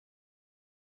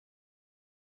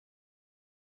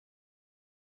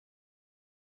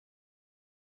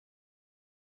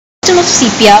system of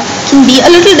sepia can be a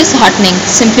little disheartening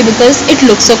simply because it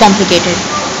looks so complicated.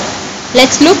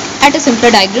 Let's look at a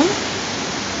simpler diagram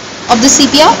of the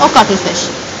sepia or cuttlefish.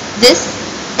 This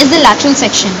is the lateral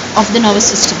section of the nervous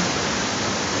system.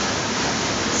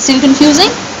 Still confusing?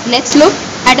 Let's look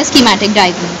at a schematic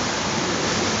diagram.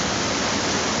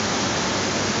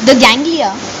 The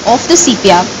ganglia of the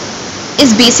sepia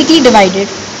is basically divided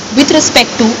with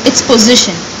respect to its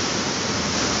position.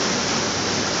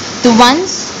 The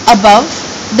ones above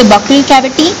the buccal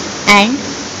cavity and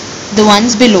the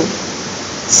ones below.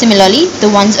 Similarly, the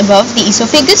ones above the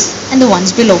esophagus and the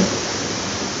ones below.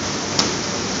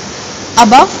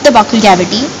 Above the buccal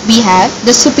cavity, we have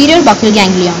the superior buccal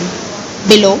ganglion.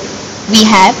 Below, we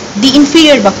have the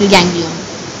inferior buccal ganglion.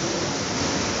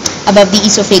 Above the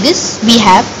esophagus, we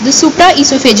have the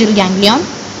supraesophageal ganglion,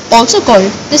 also called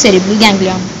the cerebral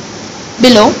ganglion.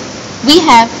 Below, we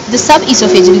have the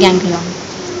subesophageal ganglion,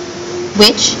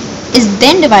 which is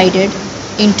then divided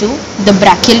into the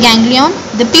brachial ganglion,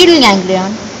 the pedal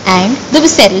ganglion, and the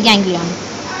visceral ganglion.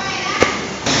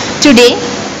 Today,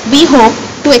 we hope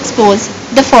to expose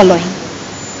the following.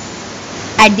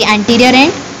 At the anterior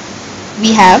end,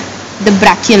 we have the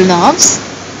brachial nerves.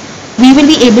 We will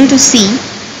be able to see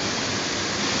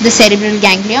the cerebral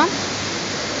ganglion,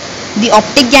 the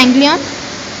optic ganglion,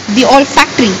 the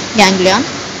olfactory ganglion,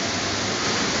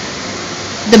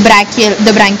 the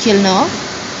branchial nerve,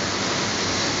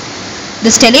 the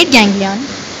stellate ganglion,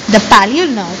 the pallial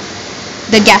nerve,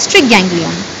 the gastric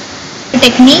ganglion. The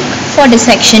technique for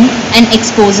dissection and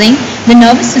exposing the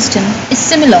nervous system is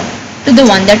similar to the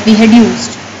one that we had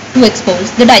used to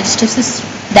expose the digestive system.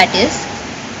 That is,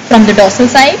 from the dorsal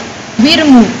side, we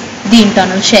remove the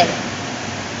internal shell.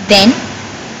 Then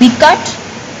we cut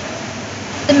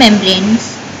the membranes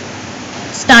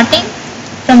starting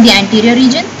from the anterior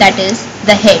region, that is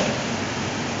the head.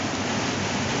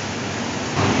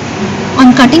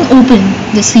 On cutting open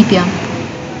the sepia,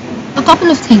 a couple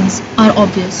of things are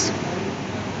obvious.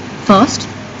 First,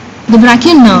 the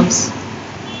brachial nerves,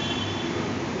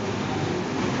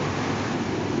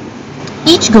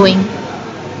 each going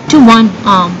to one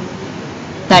arm,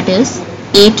 that is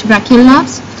 8 brachial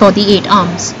nerves for the 8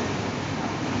 arms.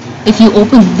 If you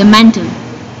open the mantle,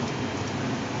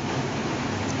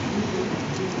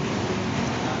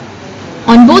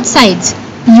 on both sides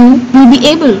you will be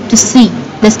able to see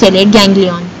the stellate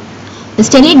ganglion. The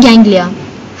stellate ganglia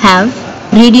have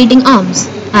radiating arms,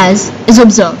 as is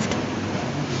observed.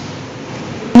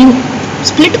 When you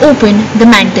split open the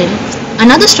mantle,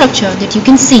 another structure that you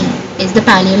can see is the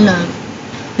pallial nerve,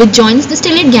 which joins the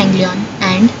stellate ganglion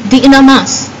and the inner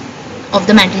mass of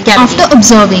the mantle cavity. After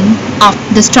observing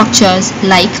the structures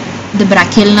like the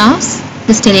brachial nerves,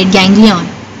 the stellate ganglion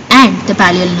and the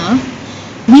pallial nerve,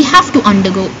 we have to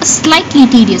undergo a slightly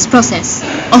tedious process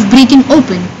of breaking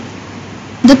open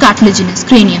the cartilaginous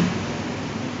cranium.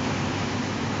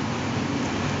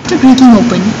 After breaking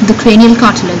open the cranial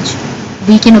cartilage,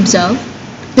 we can observe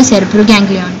the cerebral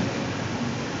ganglion,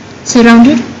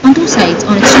 surrounded on two sides,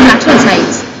 on its two lateral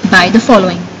sides, by the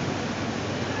following.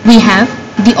 We have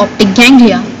the optic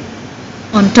ganglia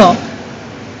on top,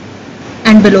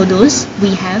 and below those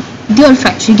we have the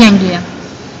olfactory ganglia.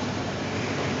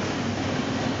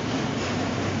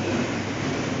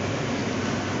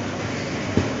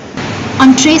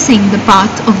 On tracing the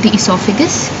path of the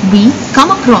esophagus, we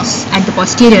come across at the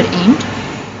posterior end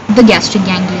the gastric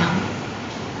ganglion.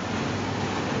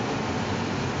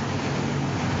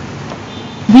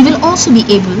 We will also be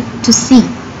able to see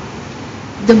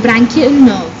the branchial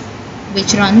nerve,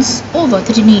 which runs over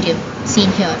the renidium, seen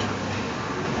here.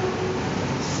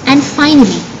 And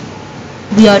finally,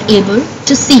 we are able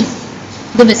to see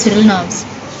the visceral nerves.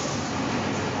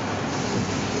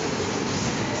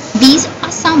 These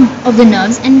are some of the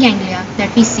nerves and ganglia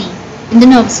that we see in the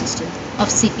nervous system of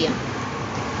sepia.